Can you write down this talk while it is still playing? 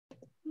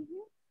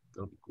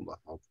It'll be cool,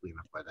 hopefully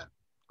enough by then.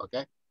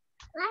 Okay?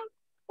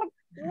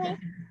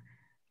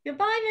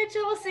 Goodbye,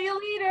 Mitchell. We'll see you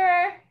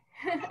later.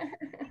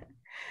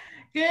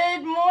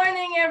 Good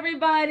morning,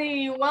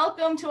 everybody.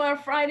 Welcome to our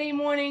Friday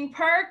morning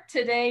perk.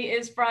 Today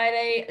is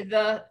Friday,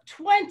 the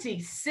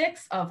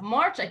 26th of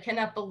March. I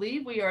cannot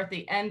believe we are at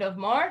the end of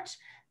March.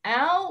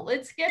 Al,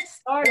 let's get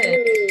started.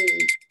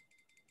 Hey.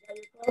 Are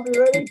you coffee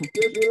ready?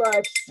 Just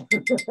relax.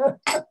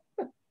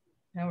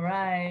 All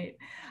right.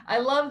 I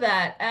love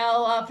that.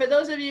 Al, for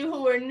those of you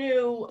who are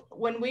new,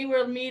 when we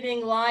were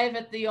meeting live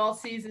at the All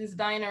Seasons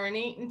Diner in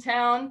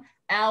Eatontown,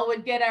 Al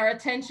would get our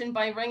attention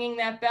by ringing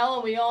that bell,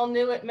 and we all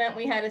knew it meant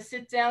we had to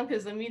sit down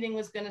because the meeting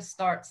was going to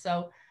start.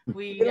 So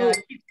we love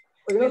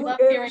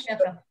hearing that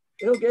bell.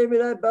 Who gave me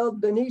that bell?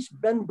 Denise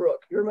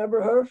Benbrook. You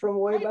remember her from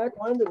way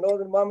back when, the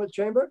Northern Monmouth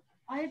Chamber?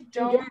 I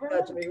don't remember.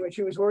 That to me when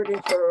she was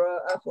working for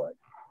Alfred.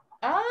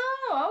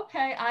 Oh,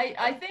 okay.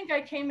 I think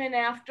I came in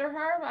after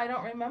her. I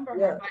don't remember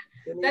her, but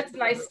Denise that's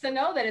nice to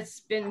know that it's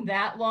been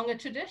that long a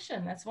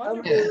tradition. That's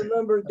wonderful. I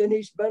remember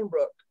Denise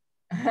Benbrook.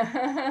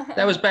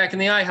 That was back in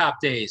the IHOP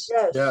days.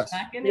 Yes.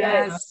 Back in the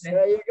IHOP days.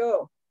 There you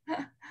go.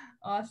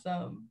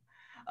 Awesome.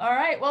 All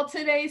right. Well,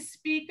 today's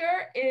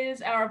speaker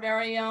is our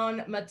very own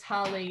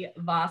Mitali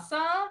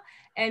Vasa,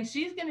 and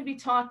she's going to be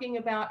talking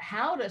about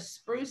how to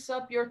spruce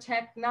up your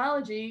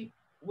technology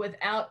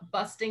without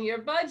busting your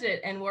budget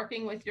and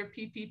working with your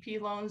PPP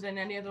loans and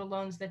any other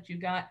loans that you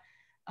got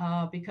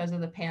because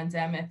of the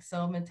pandemic.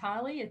 So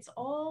Mitali, it's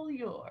all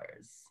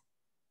yours.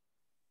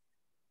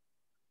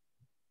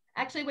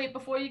 Actually, wait,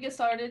 before you get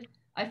started,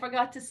 I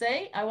forgot to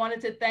say, I wanted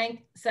to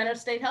thank Center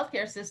State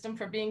Healthcare System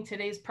for being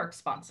today's perk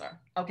sponsor.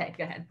 Okay,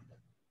 go ahead.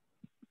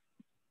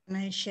 Can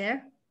I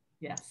share?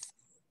 Yes.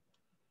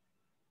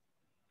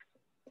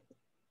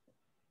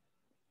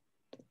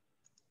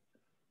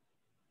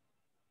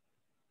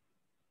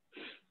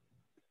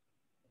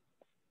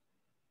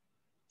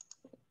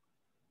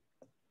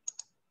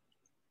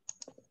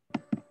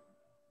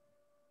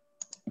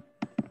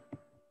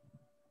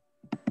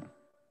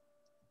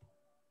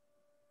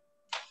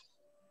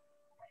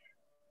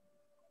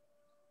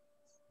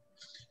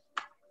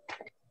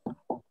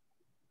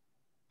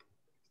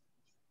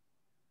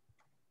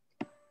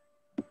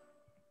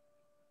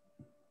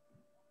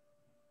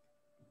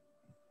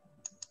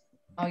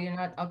 Oh, you're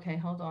not? Okay,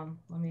 hold on.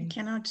 Let me. I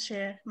cannot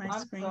share my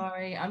screen. I'm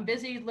sorry. I'm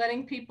busy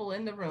letting people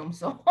in the room.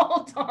 So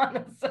hold on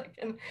a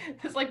second.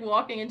 It's like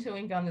walking into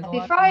a gun.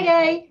 Happy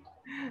Friday.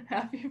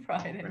 Happy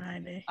Friday.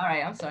 Friday. All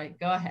right. I'm sorry.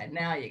 Go ahead.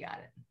 Now you got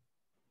it.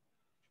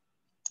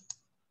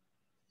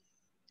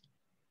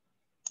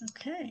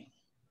 Okay.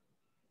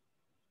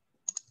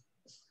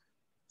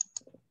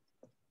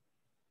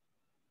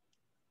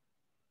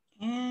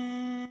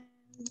 And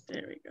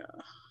there we go.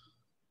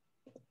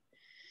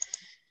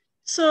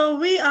 So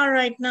we are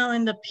right now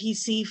in the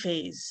PC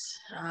phase.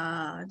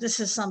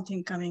 This is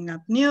something coming up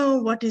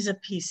new. What is a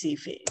PC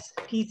phase?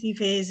 PC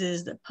phase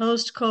is the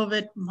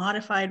post-COVID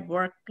modified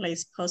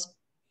workplace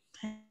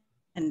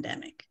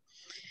post-pandemic.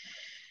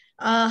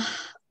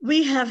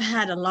 We have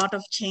had a lot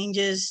of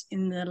changes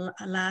in the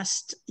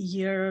last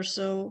year or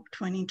so.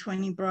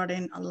 2020 brought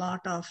in a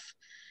lot of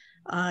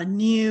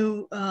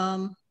new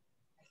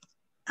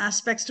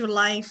aspects to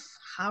life,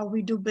 how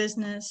we do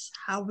business,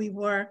 how we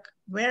work,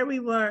 where we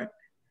work,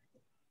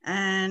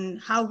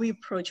 and how we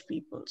approach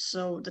people.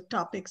 So the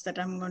topics that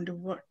I'm going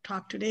to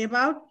talk today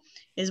about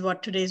is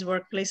what today's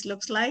workplace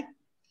looks like,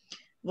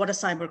 what a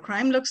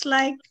cybercrime looks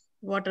like,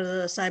 what are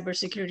the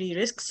cybersecurity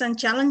risks and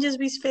challenges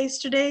we face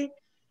today,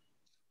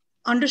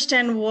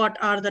 understand what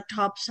are the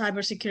top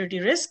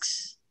cybersecurity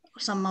risks,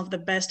 some of the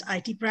best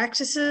IT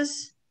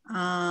practices,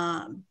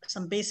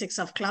 some basics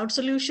of cloud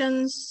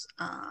solutions,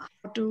 how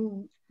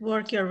to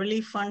work your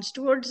relief funds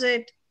towards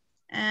it,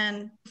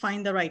 and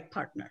find the right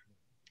partner.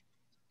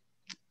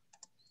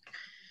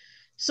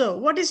 So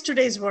what is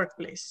today's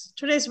workplace?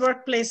 Today's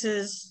workplace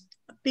is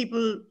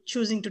people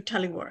choosing to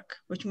telework,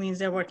 which means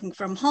they're working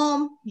from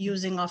home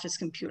using office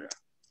computer.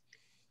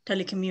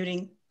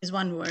 Telecommuting is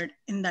one word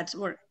in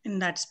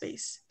that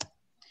space.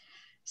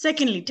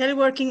 Secondly,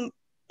 teleworking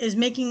is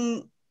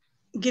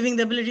giving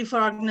the ability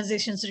for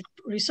organizations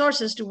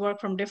resources to work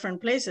from different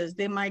places.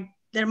 There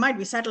might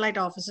be satellite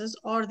offices,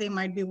 or they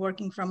might be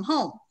working from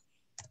home.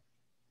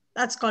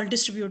 That's called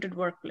distributed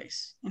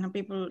workplace. You know,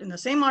 people in the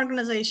same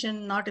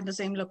organization, not in the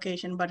same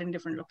location, but in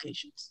different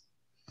locations.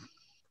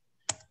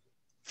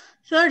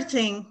 Third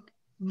thing,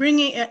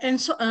 bringing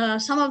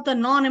some of the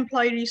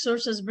non-employee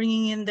resources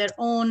bringing in their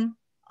own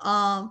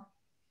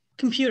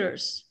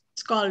computers.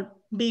 It's called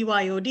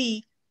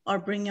BYOD, or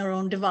bring your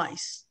own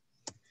device.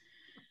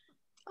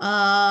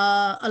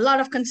 A lot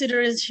of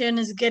consideration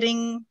is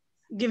being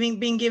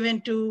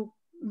given to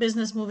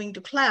business moving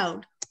to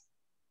cloud,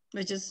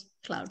 which is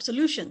cloud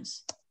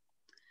solutions.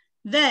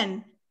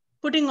 Then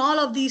putting all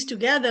of these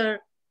together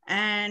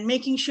and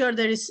making sure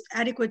there is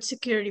adequate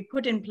security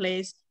put in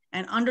place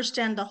and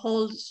understand the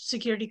whole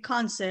security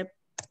concept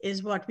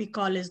is what we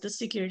call is the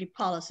security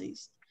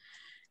policies.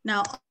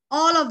 Now,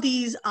 all of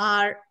these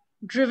are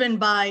driven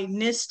by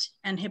NIST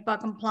and HIPAA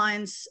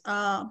compliance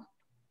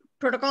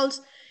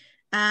protocols.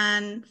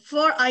 And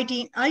for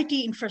IT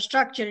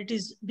infrastructure, it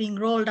is being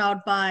rolled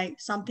out by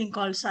something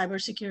called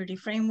Cybersecurity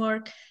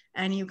Framework.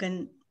 And you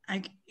can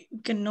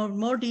know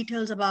more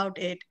details about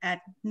it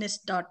at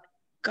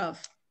nist.gov.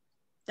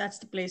 That's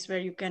the place where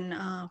you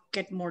can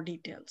get more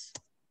details.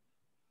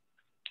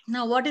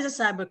 Now, what is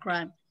a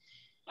cybercrime?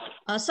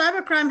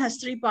 Cybercrime has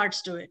three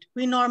parts to it.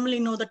 We normally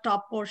know the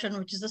top portion,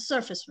 which is the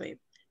surface web,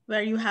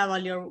 where you have all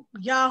your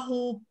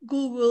Yahoo,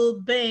 Google,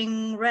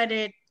 Bing,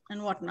 Reddit,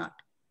 and whatnot.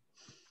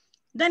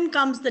 Then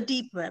comes the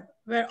deep web,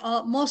 where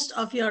most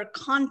of your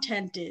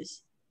content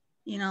is,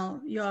 you know,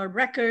 your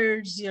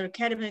records, your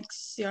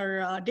academics,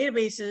 your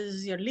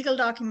databases, your legal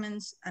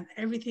documents, and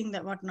everything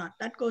that whatnot.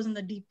 That goes in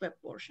the deep web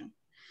portion.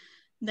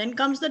 Then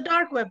comes the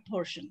dark web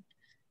portion.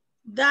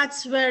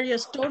 That's where your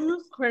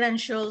stolen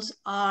credentials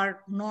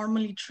are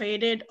normally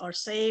traded or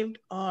saved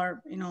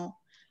or, you know,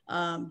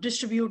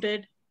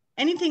 distributed.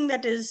 Anything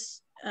that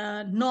is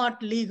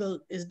not legal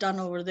is done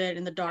over there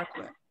in the dark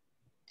web.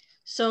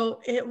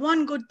 So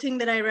one good thing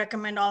that I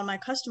recommend all my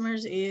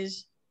customers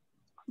is,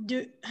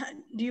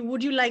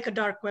 would you like a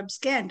dark web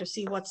scan to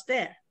see what's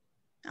there?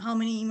 How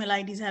many email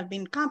IDs have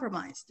been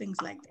compromised,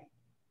 things like that.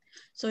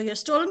 So your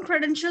stolen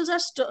credentials are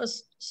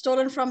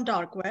stolen from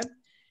dark web,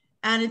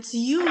 and it's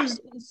used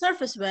in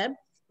surface web,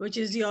 which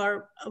is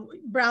your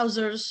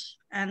browsers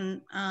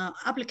and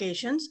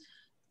applications,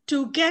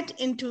 to get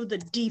into the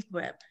deep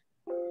web.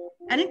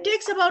 And it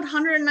takes about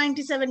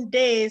 197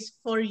 days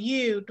for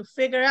you to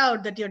figure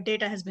out that your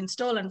data has been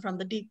stolen from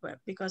the deep web,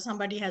 because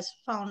somebody has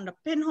found a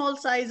pinhole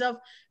size of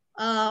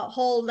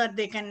hole that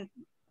they can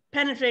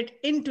penetrate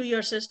into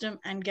your system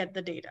and get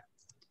the data.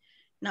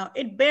 Now,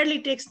 it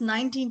barely takes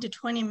 19 to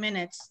 20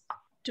 minutes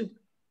to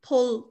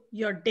pull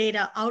your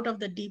data out of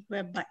the deep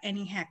web by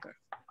any hacker.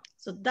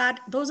 So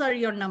those are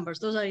your numbers,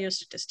 those are your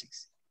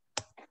statistics.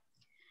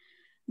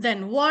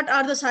 Then what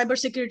are the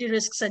cybersecurity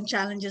risks and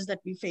challenges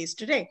that we face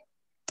today?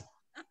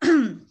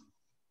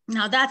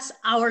 Now that's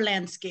our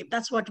landscape,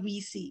 that's what we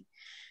see.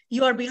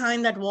 You are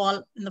behind that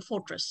wall in the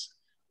fortress.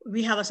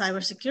 We have a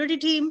cybersecurity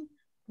team,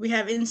 we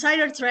have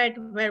insider threat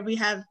where we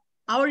have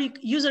our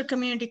user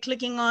community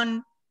clicking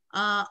on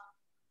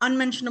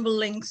unmentionable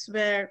links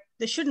where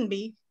they shouldn't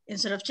be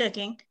instead of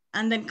checking,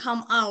 and then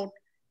come out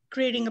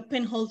creating a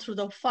pinhole through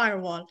the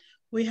firewall.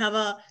 We have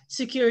a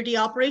security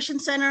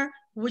operations center,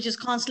 which is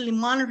constantly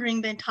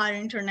monitoring the entire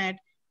internet.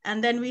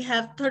 And then we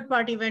have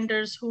third-party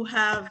vendors who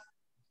have,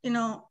 you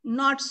know,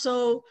 not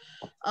so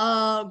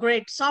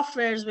great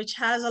softwares, which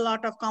has a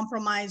lot of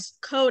compromised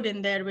code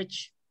in there,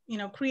 which, you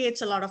know,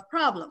 creates a lot of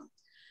problem.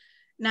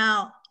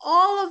 Now,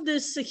 all of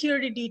this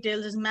security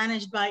details is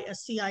managed by a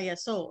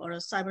CISO, or a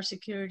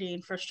cybersecurity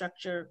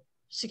infrastructure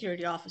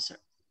security officer.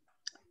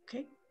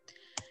 Okay,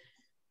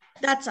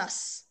 that's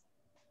us.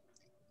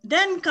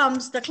 Then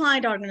comes the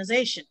client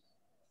organization,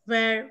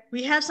 where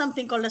we have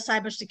something called a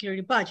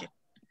cybersecurity budget.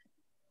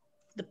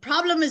 The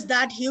problem is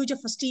that huge of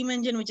a steam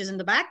engine, which is in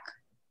the back,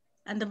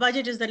 and the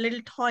budget is the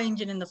little toy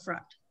engine in the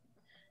front.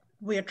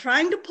 We are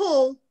trying to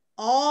pull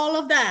all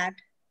of that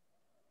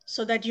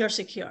so that you're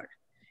secured.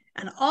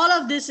 And all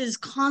of this is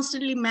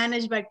constantly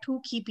managed by two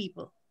key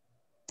people,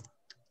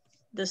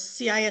 the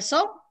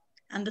CISO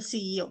and the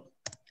CEO.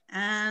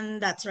 And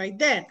that's right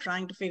there,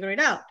 trying to figure it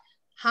out,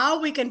 how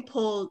we can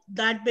pull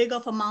that big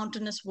of a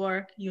mountainous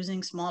work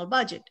using small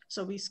budget.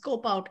 So we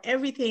scope out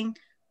everything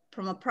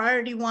from a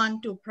priority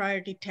 1 to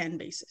priority 10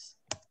 basis.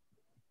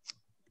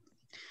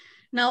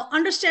 Now,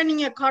 understanding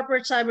your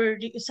corporate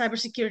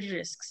cybersecurity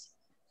risks.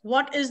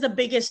 What is the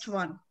biggest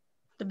one?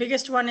 The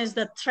biggest one is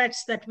the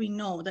threats that we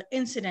know, the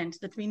incidents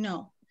that we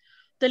know.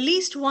 The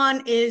least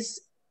one is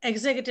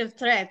executive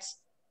threats,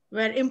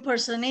 where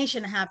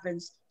impersonation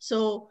happens.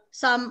 So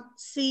some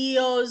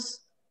CEO's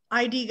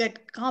ID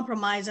get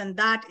compromised, and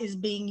that is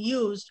being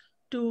used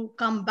to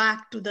come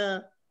back to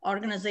the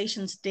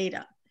organization's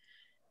data.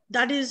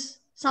 That is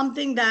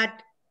something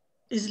that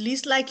is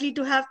least likely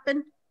to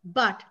happen,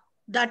 but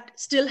that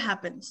still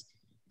happens.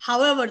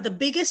 However, the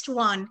biggest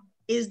one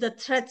is the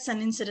threats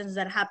and incidents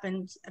that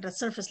happens at a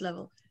surface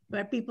level,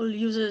 where people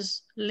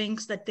uses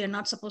links that they're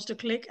not supposed to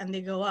click and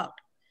they go out.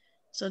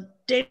 So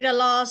data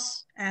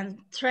loss and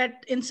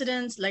threat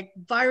incidents like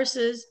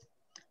viruses,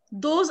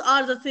 those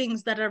are the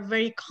things that are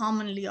very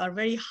commonly or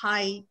very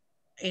high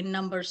in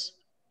numbers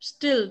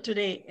still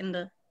today in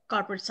the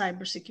corporate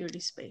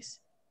cybersecurity space.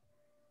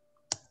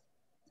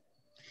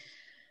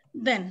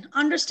 Then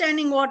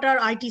understanding what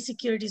are IT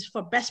securities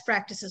for best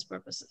practices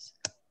purposes.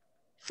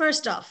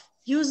 First off,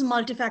 use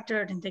multi-factor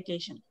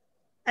authentication,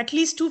 at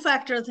least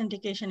two-factor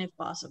authentication if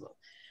possible.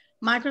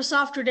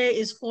 Microsoft today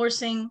is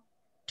forcing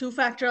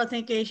two-factor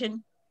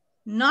authentication,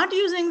 not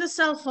using the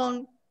cell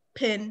phone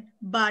PIN,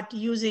 but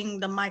using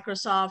the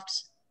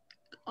Microsoft's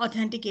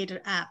Authenticator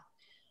app.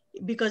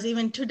 Because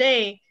even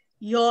today,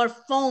 your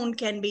phone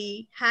can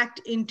be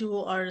hacked into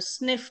or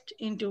sniffed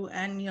into,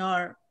 and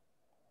your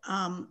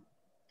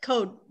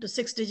code, the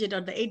 6-digit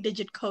or the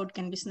 8-digit code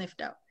can be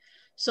sniffed out.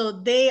 So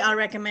they are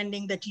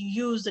recommending that you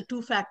use the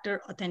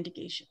two-factor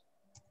authentication.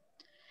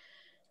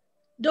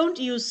 don't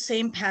use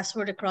same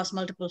password across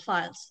multiple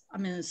files. I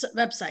mean,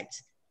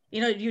 websites.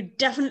 You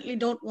definitely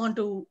don't want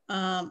to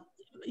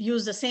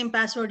use the same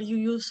password you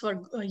use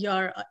for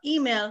your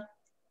email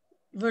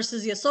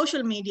versus your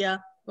social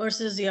media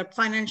versus your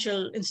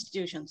financial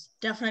institutions.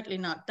 Definitely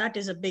not. That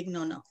is a big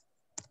no-no.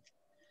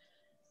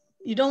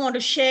 You don't want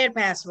to share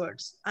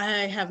passwords. I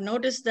have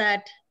noticed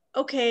that,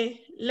 okay,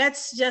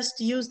 let's just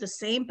use the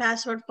same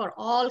password for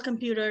all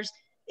computers,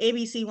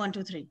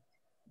 ABC123.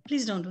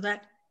 Please don't do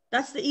that.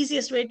 That's the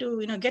easiest way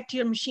to get to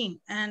your machine,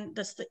 and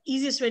that's the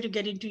easiest way to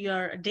get into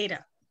your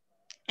data.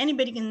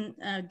 Anybody can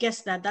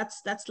guess that.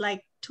 That's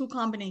like 2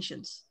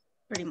 combinations,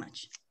 pretty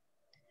much.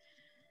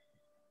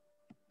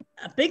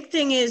 A big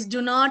thing is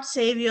do not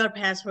save your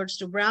passwords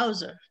to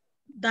browser.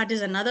 That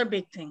is another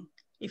big thing.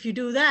 If you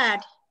do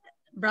that,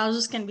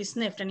 browsers can be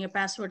sniffed and your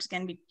passwords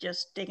can be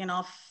just taken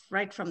off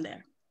right from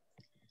there.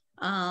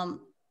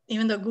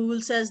 Even though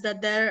Google says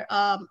that their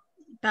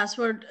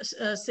password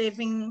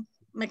saving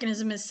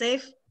mechanism is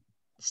safe,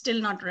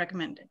 still not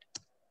recommended.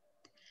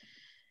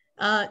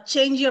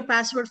 Change your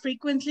password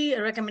frequently.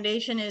 A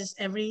recommendation is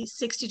every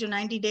 60 to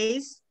 90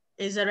 days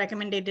is a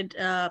recommended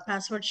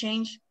password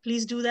change.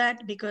 Please do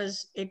that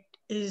because it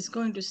is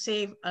going to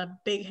save a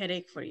big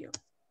headache for you.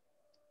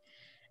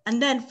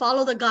 And then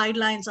follow the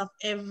guidelines of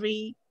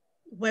every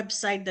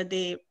website that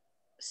they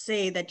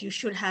say that you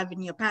should have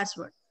in your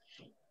password.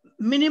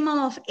 Minimum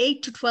of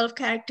 8 to 12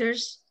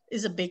 characters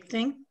is a big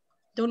thing.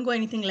 Don't go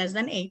anything less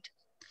than 8.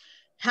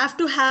 Have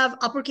to have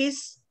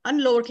uppercase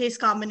and lowercase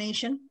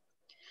combination.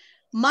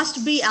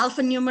 Must be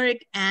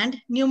alphanumeric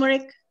and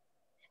numeric.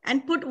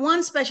 And put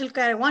 1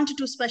 to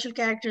 2 special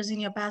characters in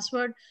your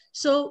password.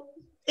 So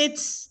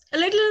it's a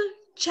little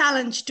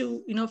challenge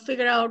to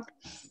figure out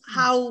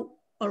how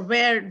or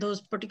where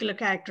those particular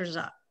characters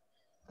are.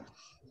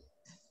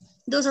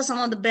 Those are some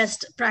of the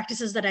best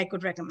practices that I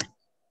could recommend.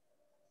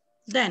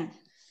 Then,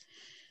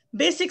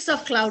 basics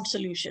of cloud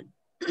solution.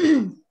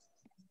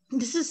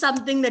 This is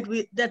something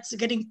that's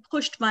getting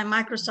pushed by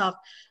Microsoft.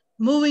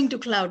 Moving to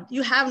cloud,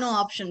 you have no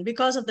option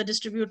because of the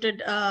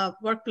distributed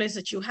workplace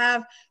that you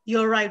have.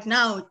 You're right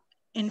now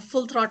in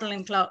full throttle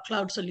in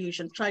cloud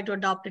solution. Try to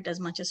adopt it as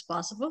much as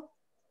possible.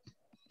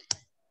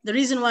 The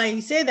reason why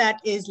we say that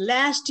is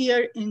last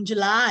year in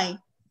July,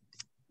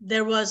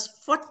 there was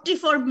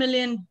 44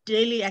 million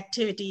daily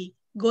activity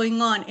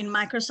going on in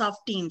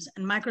Microsoft Teams.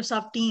 And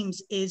Microsoft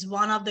Teams is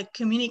one of the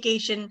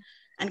communication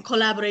and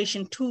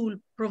collaboration tool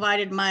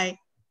provided by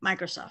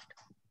Microsoft,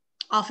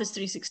 Office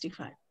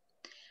 365.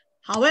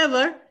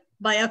 However,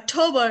 by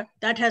October,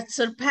 that has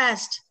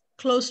surpassed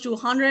close to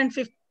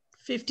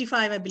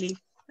 155, I believe.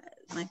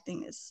 My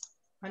thing is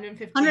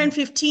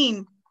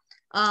 115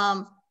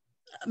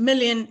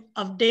 million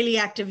of daily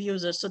active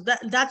users. So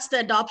that's the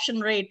adoption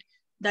rate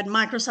that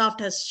Microsoft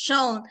has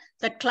shown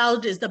that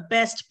cloud is the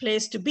best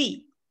place to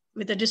be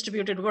with a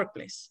distributed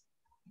workplace.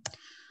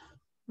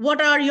 What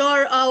are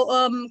your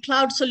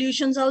cloud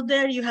solutions out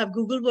there? You have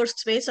Google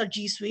Workspace or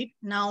G Suite.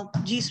 Now,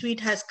 G Suite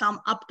has come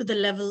up to the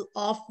level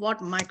of what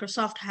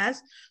Microsoft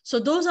has. So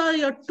those are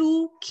your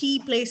 2 key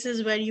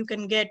places where you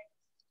can get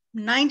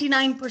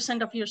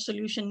 99% of your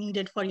solution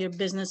needed for your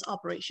business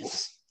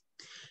operations.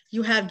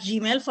 You have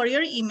Gmail for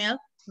your email,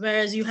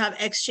 whereas you have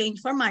Exchange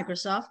for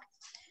Microsoft.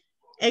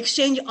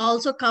 Exchange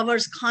also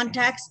covers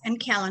contacts and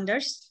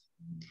calendars.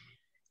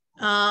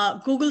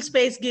 Google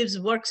Space gives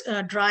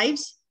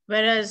drives,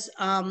 whereas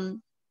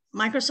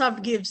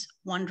Microsoft gives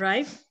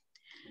OneDrive.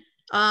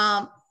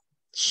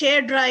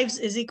 Shared drives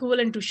is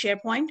equivalent to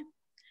SharePoint.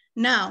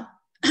 Now,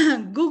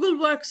 Google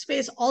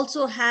Workspace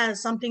also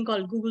has something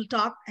called Google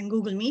Talk and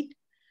Google Meet,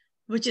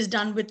 which is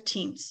done with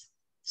Teams.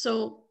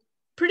 So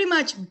pretty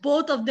much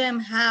both of them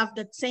have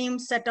the same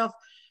set of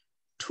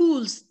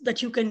tools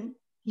that you can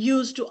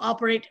use to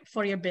operate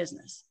for your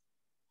business.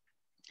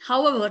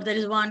 However, there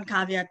is one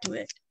caveat to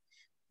it.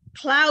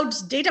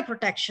 Cloud's data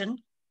protection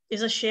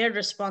is a shared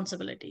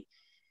responsibility.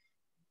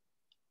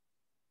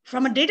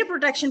 From a data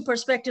protection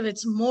perspective,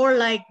 it's more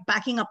like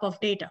backing up of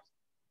data,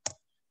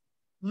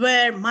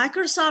 where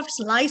Microsoft's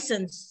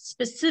license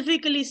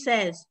specifically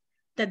says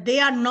that they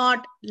are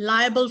not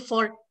liable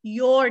for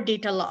your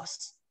data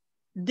loss.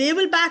 They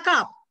will back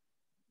up,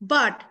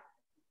 but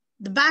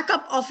the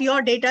backup of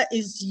your data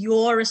is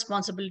your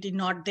responsibility,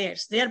 not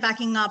theirs. They are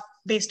backing up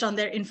based on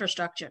their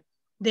infrastructure.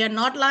 They are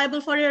not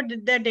liable for your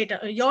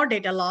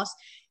data loss,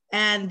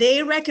 and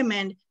they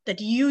recommend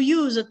that you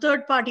use a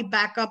third-party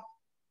backup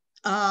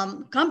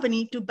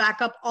company to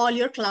back up all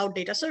your cloud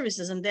data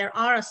services, and there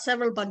are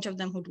several bunch of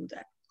them who do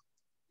that.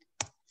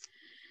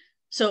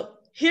 So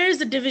here's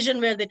the division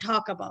where they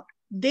talk about.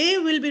 They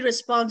will be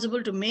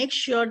responsible to make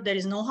sure there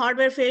is no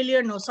hardware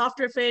failure, no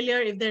software failure.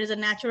 If there is a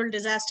natural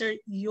disaster,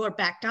 you are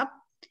backed up.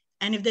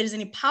 And if there is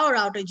any power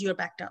outage, you're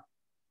backed up.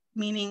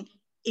 Meaning,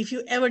 if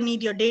you ever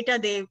need your data,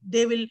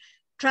 they will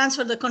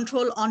transfer the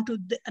control onto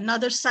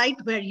another site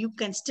where you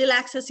can still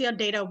access your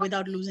data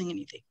without losing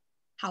anything.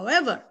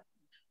 However,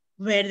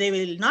 where they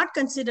will not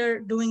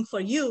consider doing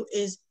for you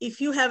is if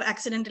you have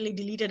accidentally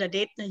deleted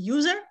a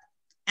user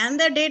and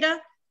their data,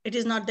 it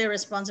is not their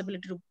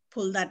responsibility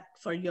pull that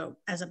for you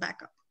as a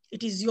backup.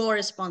 It is your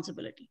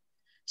responsibility.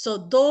 So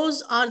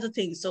those are the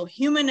things. So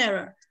human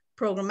error,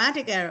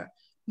 programmatic error,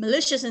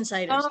 malicious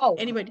insiders,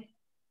 anybody.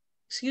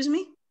 Excuse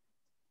me?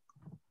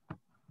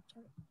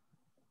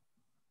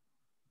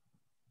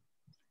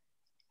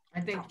 I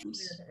think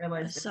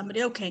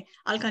somebody, okay,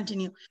 I'll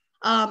continue.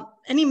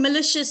 Any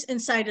malicious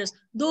insiders,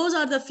 those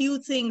are the few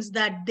things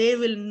that they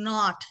will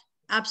not,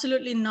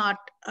 absolutely not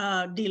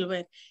deal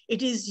with.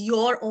 It is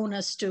your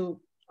onus to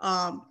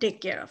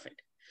take care of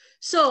it.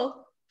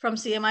 So from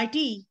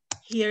CMIT,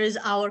 here is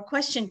our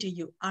question to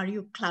you. Are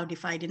you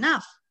cloudified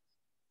enough?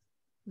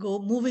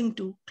 Moving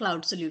to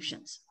cloud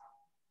solutions.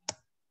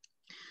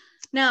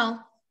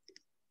 Now,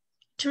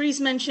 Therese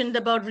mentioned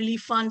about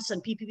relief funds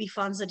and PPP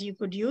funds that you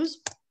could use.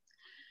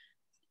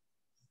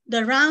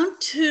 The round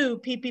 2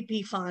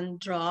 PPP fund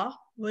draw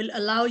will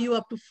allow you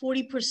up to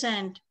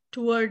 40%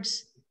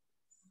 towards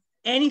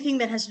anything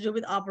that has to do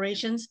with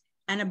operations,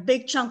 and a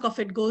big chunk of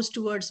it goes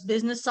towards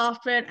business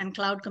software and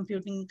cloud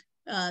computing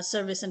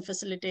service and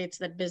facilitates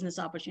that business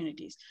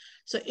opportunities.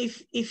 So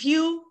if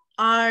you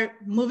are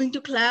moving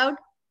to cloud,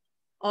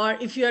 or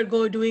if you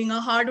are doing a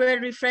hardware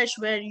refresh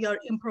where you're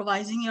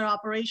improvising your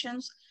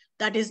operations,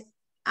 that is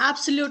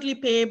absolutely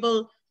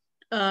payable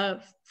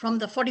from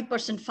the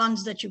 40%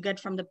 funds that you get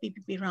from the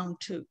PPP round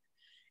 2.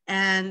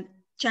 And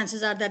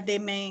chances are that they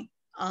may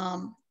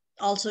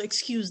also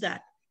excuse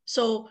that.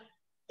 So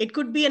it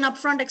could be an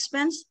upfront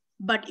expense,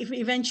 but if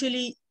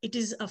eventually it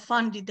is a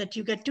fund that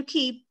you get to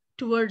keep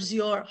towards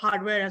your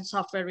hardware and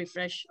software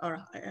refresh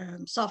or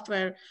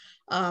software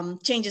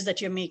changes that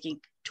you're making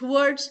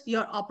towards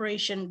your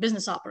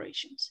business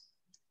operations.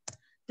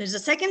 There's a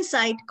second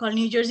site called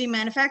New Jersey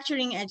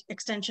Manufacturing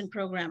Extension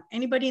Program.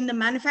 Anybody in the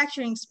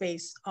manufacturing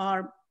space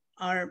or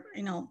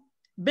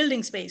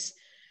building space,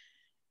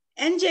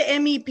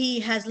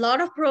 NJMEP has a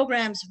lot of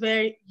programs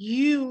where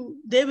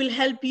they will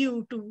help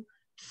you to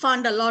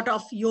fund a lot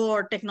of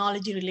your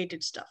technology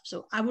related stuff.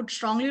 So I would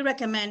strongly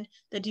recommend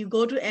that you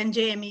go to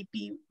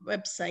NJMEP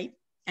website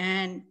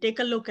and take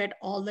a look at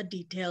all the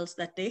details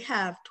that they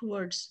have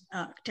towards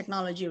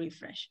technology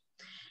refresh.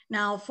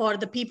 Now for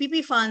the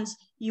PPP funds,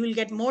 you will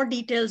get more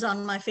details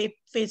on my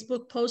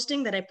Facebook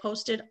posting that I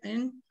posted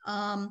in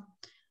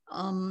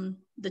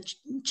the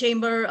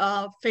Chamber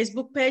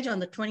Facebook page on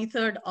the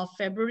 23rd of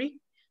February.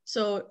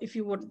 So if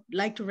you would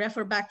like to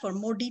refer back for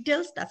more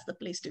details, that's the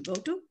place to go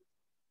to.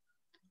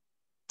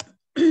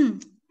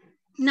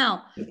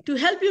 Now, to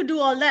help you do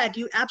all that,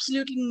 you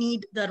absolutely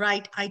need the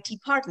right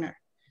IT partner.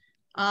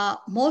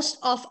 Most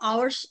of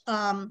our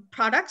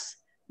products,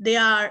 they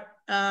are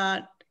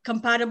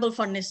compatible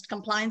for NIST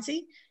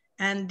compliancy,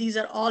 and these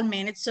are all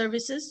managed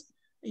services.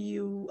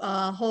 You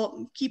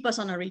keep us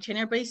on a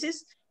retainer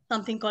basis.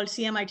 Something called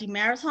CMIT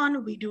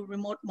Marathon, we do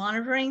remote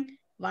monitoring,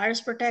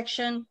 virus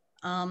protection,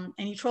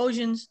 any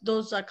Trojans,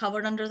 those are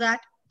covered under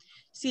that.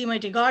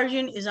 CMIT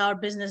Guardian is our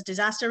business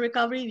disaster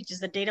recovery, which is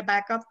the data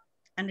backup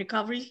and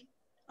recovery.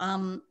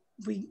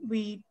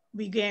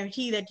 We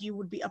guarantee that you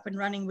would be up and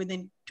running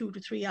within 2 to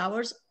 3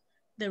 hours.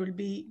 There will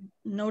be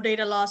no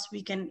data loss.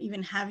 We can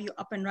even have you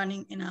up and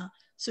running in a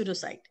pseudo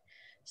site.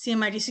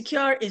 CMIT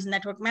Secure is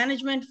network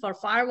management for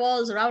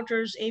firewalls,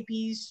 routers,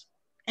 APs,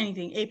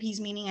 anything. APs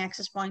meaning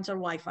access points or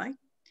Wi-Fi.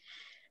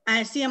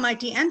 And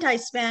CMIT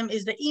Anti-Spam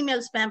is the email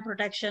spam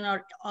protection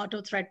or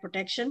auto threat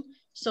protection.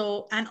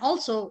 So, and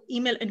also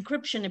email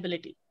encryption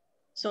ability.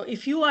 So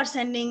if you are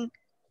sending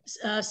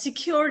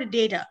secured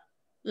data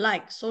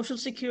like social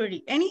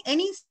security,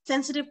 any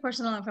sensitive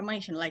personal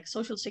information like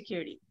social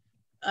security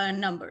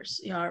numbers,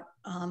 your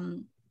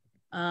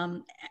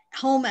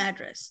home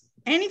address,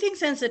 anything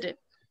sensitive,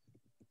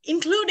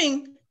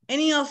 including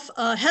any of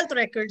health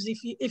records,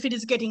 if it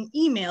is getting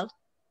emailed,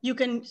 you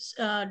can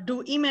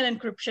do email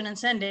encryption and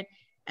send it.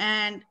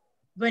 And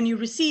when you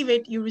receive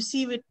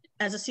it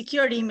as a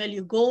secured email,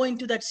 you go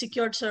into that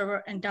secured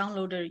server and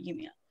download your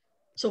email.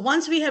 So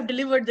once we have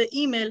delivered the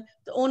email,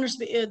 the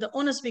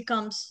onus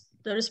becomes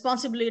the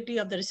responsibility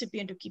of the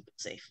recipient to keep it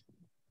safe.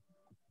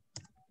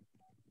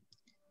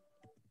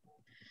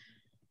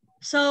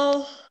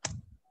 So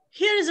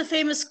here is a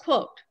famous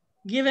quote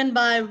given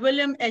by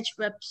William H.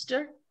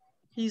 Webster.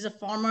 He's a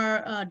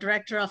former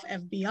director of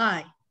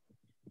FBI.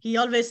 He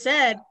always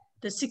said,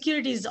 the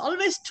security is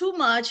always too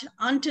much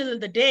until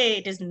the day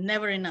it is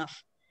never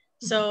enough.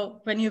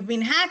 So when you've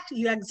been hacked,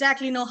 you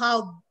exactly know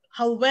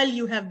how well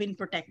you have been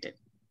protected.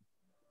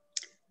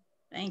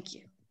 Thank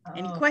you.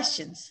 Any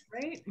questions?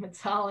 Great,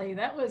 Mitali.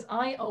 That was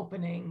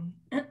eye-opening.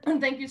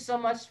 Thank you so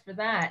much for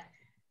that.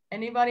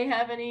 Anybody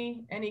have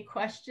any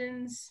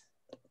questions?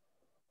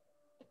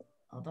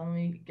 Hold on, let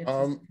me get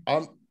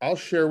I'll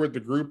share with the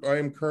group. I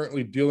am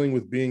currently dealing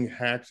with being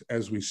hacked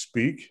as we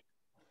speak.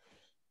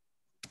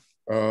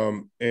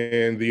 And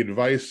the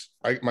advice,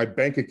 my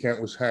bank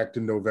account was hacked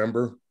in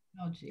November.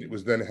 Oh, geez. It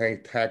was then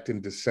hacked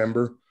in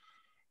December.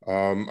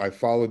 I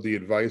followed the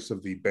advice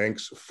of the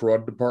bank's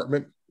fraud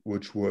department,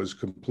 which was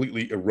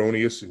completely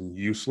erroneous and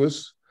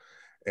useless.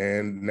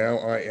 And now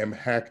I am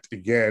hacked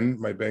again.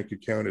 My bank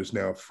account is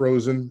now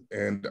frozen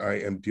and I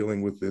am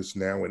dealing with this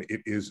now and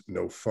it is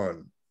no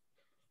fun.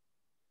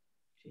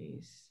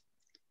 Jeez.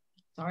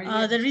 Sorry.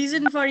 The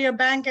reason for your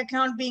bank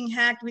account being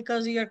hacked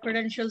because your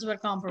credentials were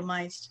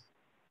compromised.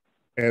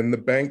 And the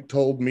bank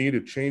told me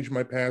to change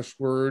my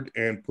password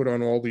and put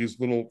on all these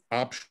little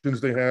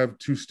options they have,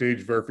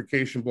 two-stage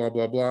verification, blah,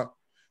 blah, blah.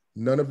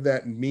 None of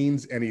that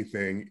means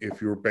anything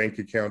if your bank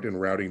account and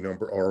routing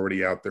number are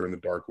already out there in the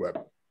dark web.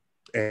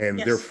 And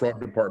Yes. their fraud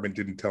department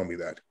didn't tell me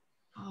that.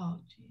 Oh,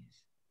 jeez.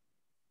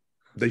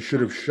 They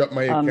should have shut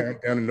my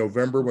account down in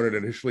November when it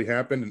initially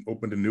happened and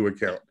opened a new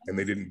account, and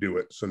they didn't do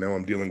it. So now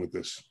I'm dealing with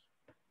this.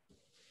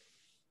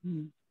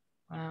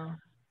 Wow.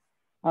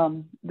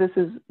 This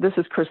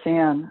is Chris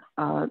Ann.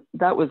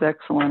 That was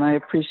excellent. I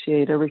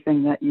appreciate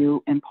everything that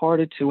you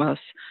imparted to us,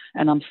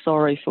 and I'm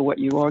sorry for what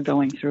you are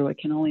going through. I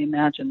can only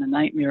imagine the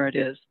nightmare it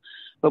is.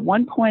 But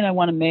one point I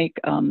want to make,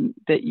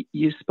 that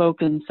you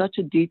spoke in such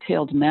a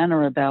detailed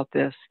manner about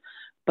this,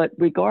 but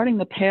regarding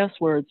the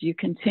passwords, you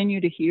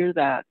continue to hear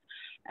that.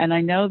 And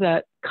I know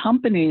that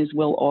companies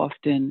will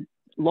often,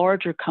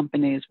 larger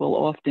companies will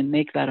often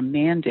make that a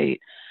mandate.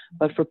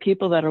 But for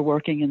people that are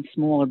working in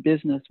smaller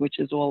business, which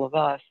is all of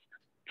us,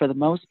 for the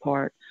most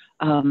part,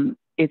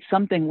 it's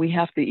something we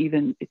have to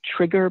even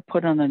trigger,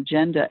 put on an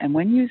agenda. And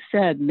when you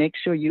said, make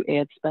sure you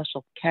add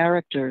special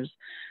characters,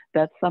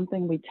 that's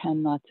something we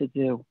tend not to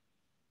do.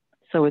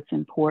 So it's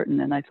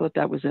important. And I thought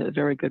that was a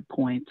very good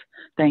point.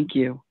 Thank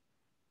you.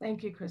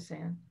 Thank you, Chris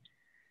Ann.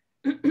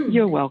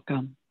 You're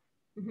welcome.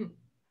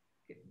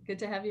 Good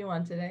to have you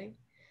on today.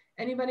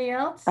 Anybody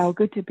else? Oh,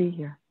 good to be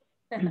here.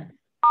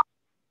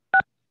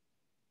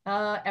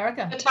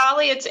 Erika.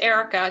 Mitali, it's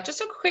Erika.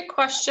 Just a quick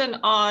question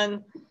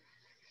on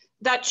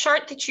that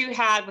chart that you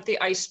had with the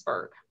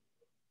iceberg.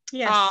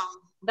 Yes.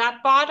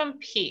 That bottom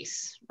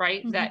piece,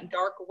 right? That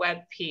dark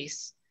web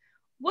piece.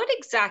 What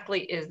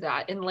exactly is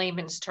that in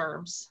layman's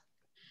terms?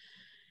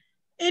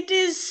 It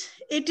is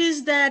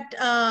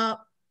that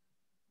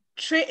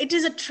it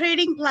is a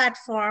trading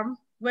platform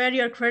where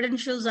your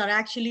credentials are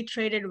actually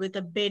traded with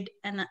a bid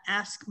and an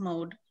ask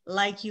mode,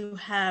 like you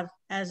have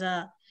as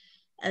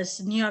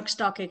New York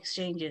Stock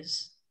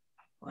Exchanges.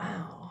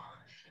 Wow.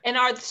 And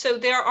so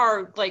there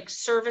are like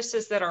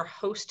services that are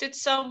hosted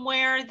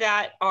somewhere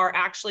that are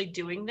actually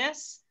doing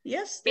this?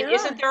 Yes, I mean,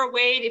 isn't there a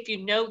way, if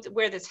you know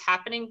where that's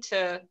happening,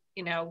 to,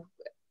 you know?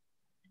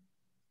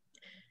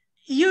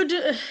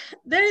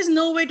 There is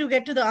no way to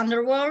get to the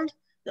underworld.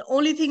 The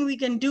only thing we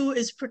can do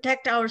is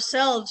protect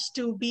ourselves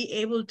to be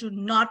able to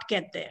not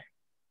get there.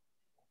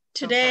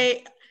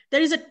 Today,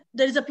 there is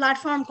a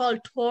platform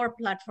called Tor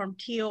platform,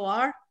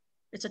 T-O-R.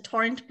 It's a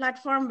torrent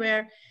platform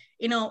where,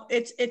 you know,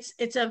 it's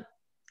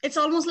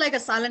almost like a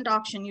silent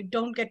auction. You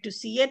don't get to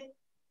see it,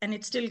 and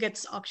it still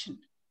gets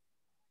auctioned.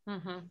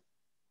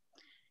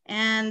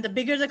 And the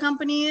bigger the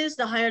company is,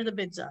 the higher the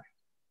bids are.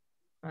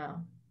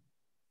 Wow.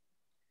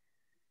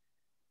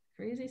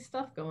 Crazy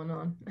stuff going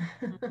on.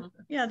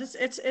 Yeah,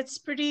 it's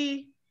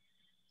pretty.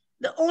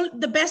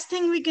 The best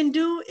thing we can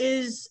do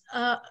is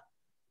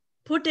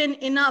put in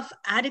enough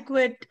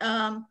adequate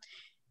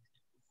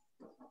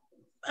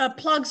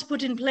plugs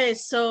put in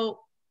place so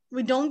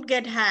we don't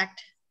get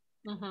hacked.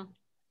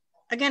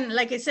 Again,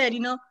 like I said, you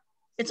know,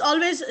 it's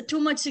always too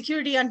much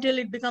security until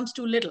it becomes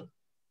too little.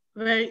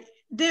 Where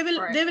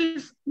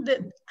the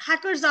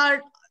hackers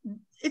are.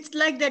 It's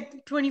like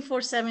that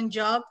 24/7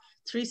 job,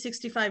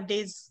 365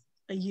 days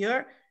a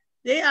year.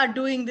 They are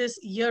doing this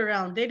year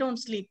round. They don't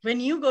sleep. When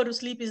you go to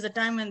sleep is the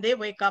time when they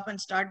wake up and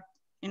start,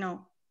 you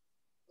know.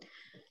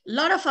 A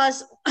lot of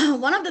us,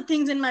 one of the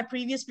things in my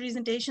previous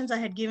presentations I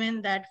had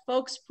given that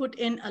folks put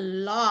in a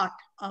lot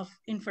of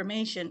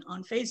information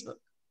on Facebook.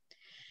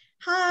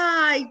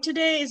 Hi,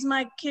 today is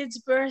my kid's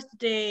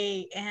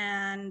birthday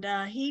and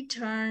he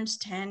turns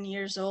 10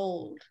 years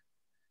old.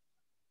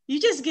 You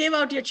just gave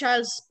out your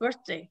child's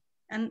birthday,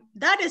 and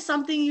that is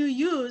something you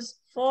use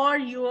for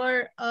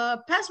your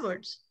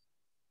passwords.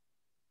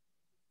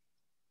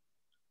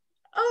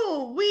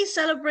 Oh, we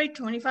celebrate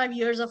 25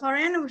 years of our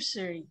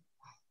anniversary.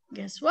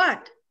 Guess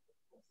what?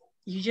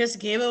 You just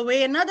gave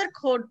away another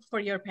code for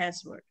your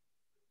password.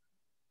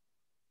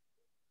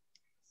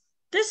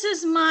 This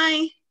is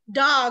my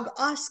dog,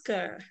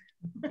 Oscar.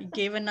 You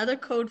gave another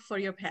code for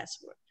your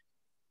password.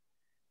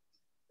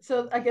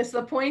 So I guess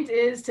the point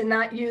is to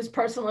not use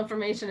personal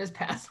information as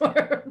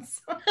passwords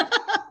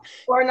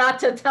or not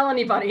to tell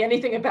anybody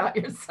anything about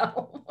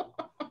yourself.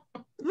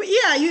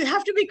 Yeah, you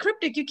have to be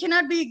cryptic. You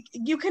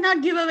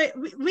cannot give away.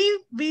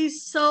 We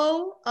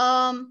so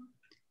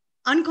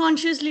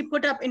unconsciously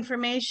put up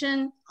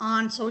information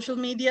on social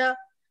media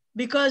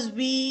because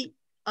we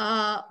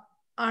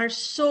are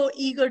so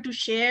eager to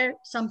share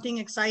something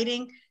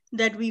exciting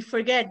that we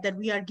forget that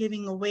we are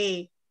giving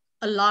away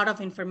a lot of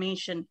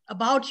information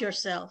about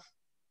yourself.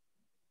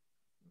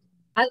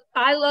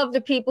 I love the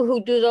people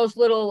who do those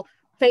little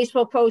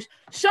Facebook posts.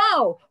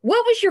 So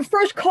what was your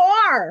first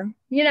car?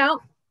 You know,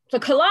 it's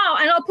a hello.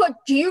 And I'll put,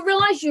 do you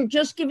realize you're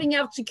just giving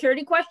out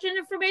security question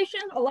information?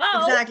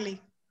 Hello.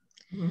 Exactly.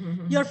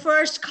 Your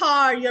first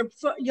car,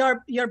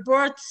 your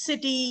birth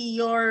city,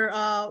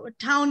 your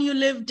town you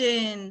lived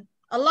in,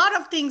 a lot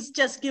of things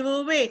just give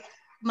away.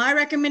 My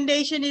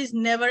recommendation is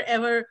never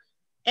ever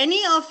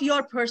any of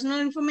your personal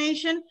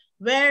information,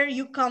 where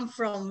you come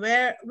from,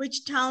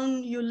 which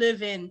town you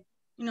live in,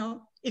 you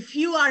know, if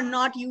you are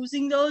not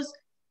using those,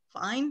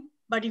 fine.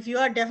 But if you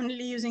are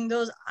definitely using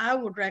those, I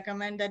would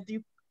recommend that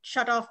you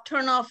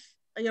turn off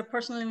your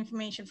personal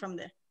information from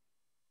there.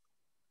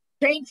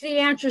 Change the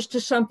answers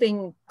to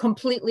something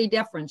completely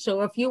different.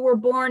 So if you were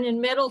born in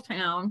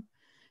Middletown,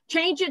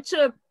 change it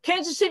to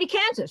Kansas City,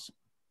 Kansas.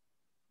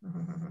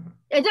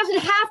 It doesn't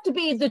have to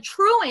be the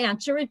true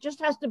answer. It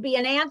just has to be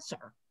an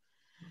answer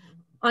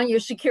on your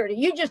security.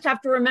 You just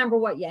have to remember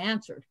what you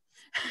answered.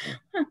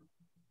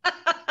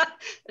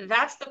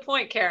 That's the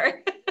point,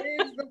 Kerri.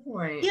 Is the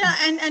point. Yeah,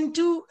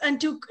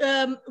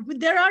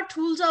 there are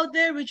tools out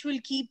there which will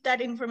keep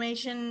that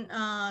information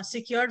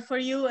secured for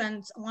you,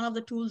 and one of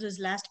the tools is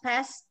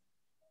LastPass.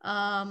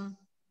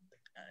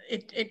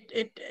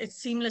 It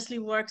seamlessly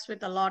works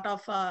with a lot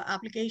of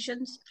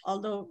applications,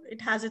 although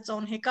it has its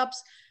own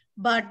hiccups.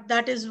 But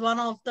that is one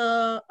of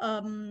the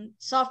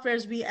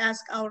softwares we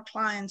ask our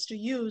clients to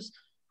use.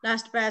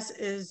 LastPass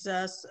is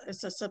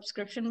a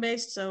subscription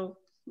based, so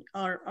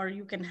or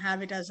you can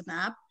have it as an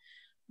app,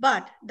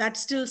 but that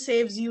still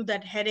saves you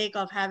that headache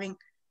of having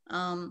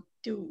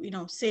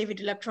to save it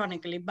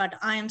electronically. But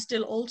I am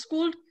still old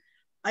school.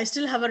 I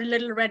still have a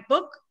little red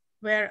book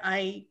where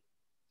I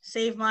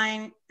save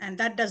mine, and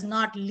that does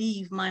not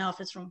leave my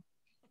office room.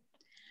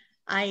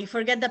 I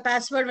forget the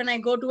password when I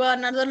go to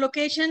another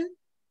location.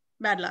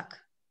 Bad luck.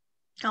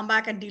 Come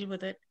back and deal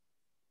with it.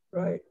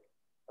 Right.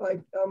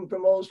 I'm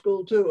from old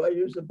school too. I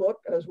use the book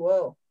as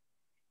well.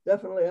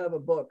 Definitely have a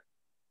book.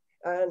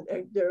 And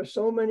there are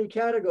so many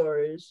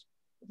categories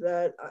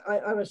that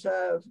I must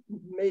have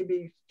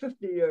maybe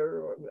 50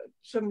 or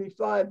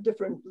 75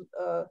 different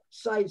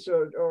sites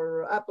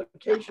or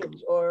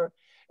applications or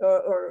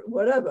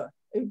whatever.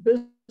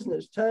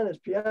 Business, tennis,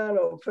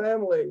 piano,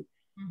 family.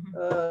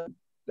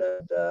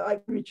 That I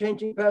could be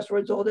changing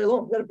passwords all day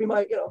long. That'd be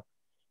my,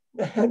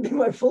 that'd be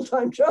my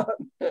full-time job.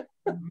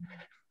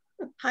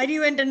 Heidi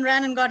went and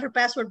ran and got her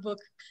password book.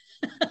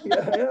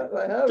 Yeah,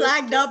 I have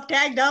flagged up,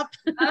 tagged up.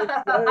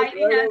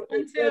 Heidi has one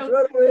too. It's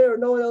right over here.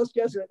 No one else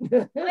gets it.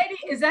 Heidi,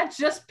 is that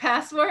just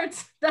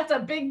passwords? That's a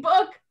big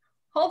book.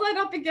 Hold that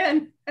up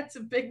again. That's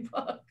a big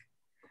book.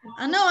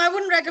 No, I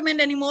wouldn't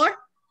recommend anymore.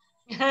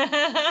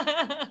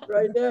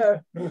 Right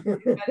there.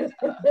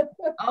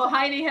 Oh,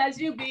 Heidi has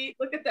you beat.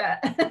 Look at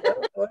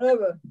that.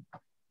 Whatever.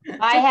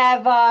 I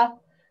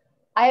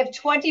have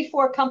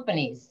 24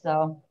 companies,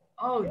 so.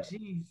 Oh,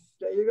 geez.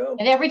 There you go.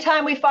 And every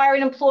time we fire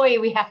an employee,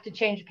 we have to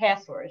change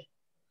password.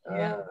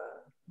 Yeah.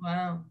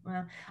 Wow.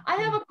 I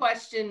have a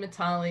question,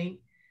 Mitali.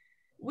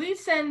 We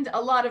send a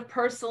lot of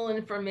personal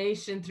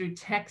information through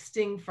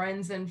texting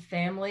friends and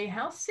family.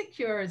 How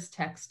secure is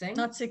texting?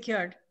 Not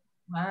secured.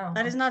 Wow.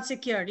 That is not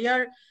secured.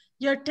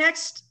 Your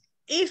text,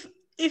 if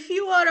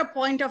you are a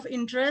point of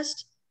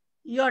interest,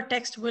 your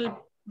text will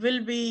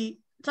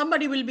be,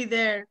 somebody will be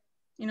there,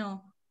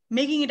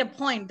 making it a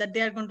point that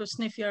they are going to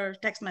sniff your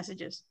text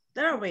messages.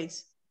 There are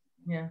ways.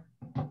 Yeah.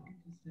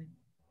 Interesting.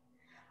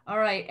 All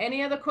right.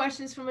 Any other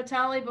questions from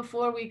Mitali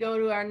before we go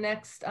to our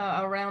next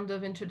round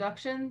of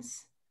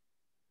introductions?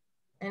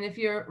 And if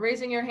you're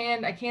raising your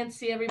hand, I can't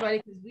see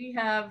everybody because we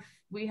have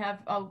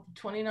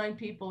 29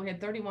 people. We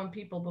had 31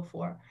 people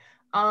before.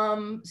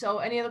 So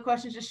any other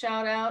questions, just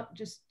shout out,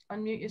 just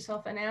unmute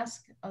yourself and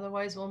ask.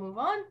 Otherwise, we'll move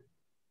on.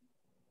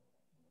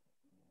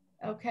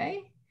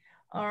 Okay.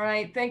 All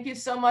right. Thank you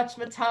so much,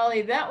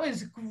 Mitali. That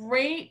was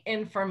great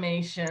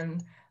information.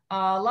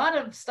 A lot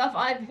of stuff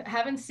I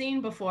haven't seen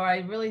before.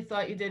 I really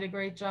thought you did a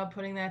great job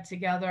putting that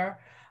together.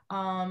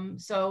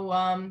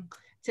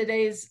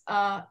 Today's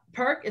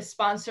Perk is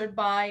sponsored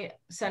by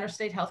Center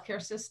State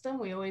Healthcare System.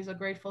 We always are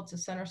grateful to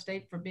Center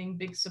State for being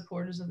big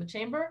supporters of the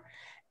Chamber.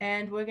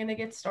 And we're going to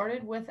get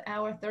started with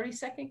our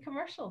 30-second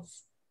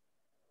commercials.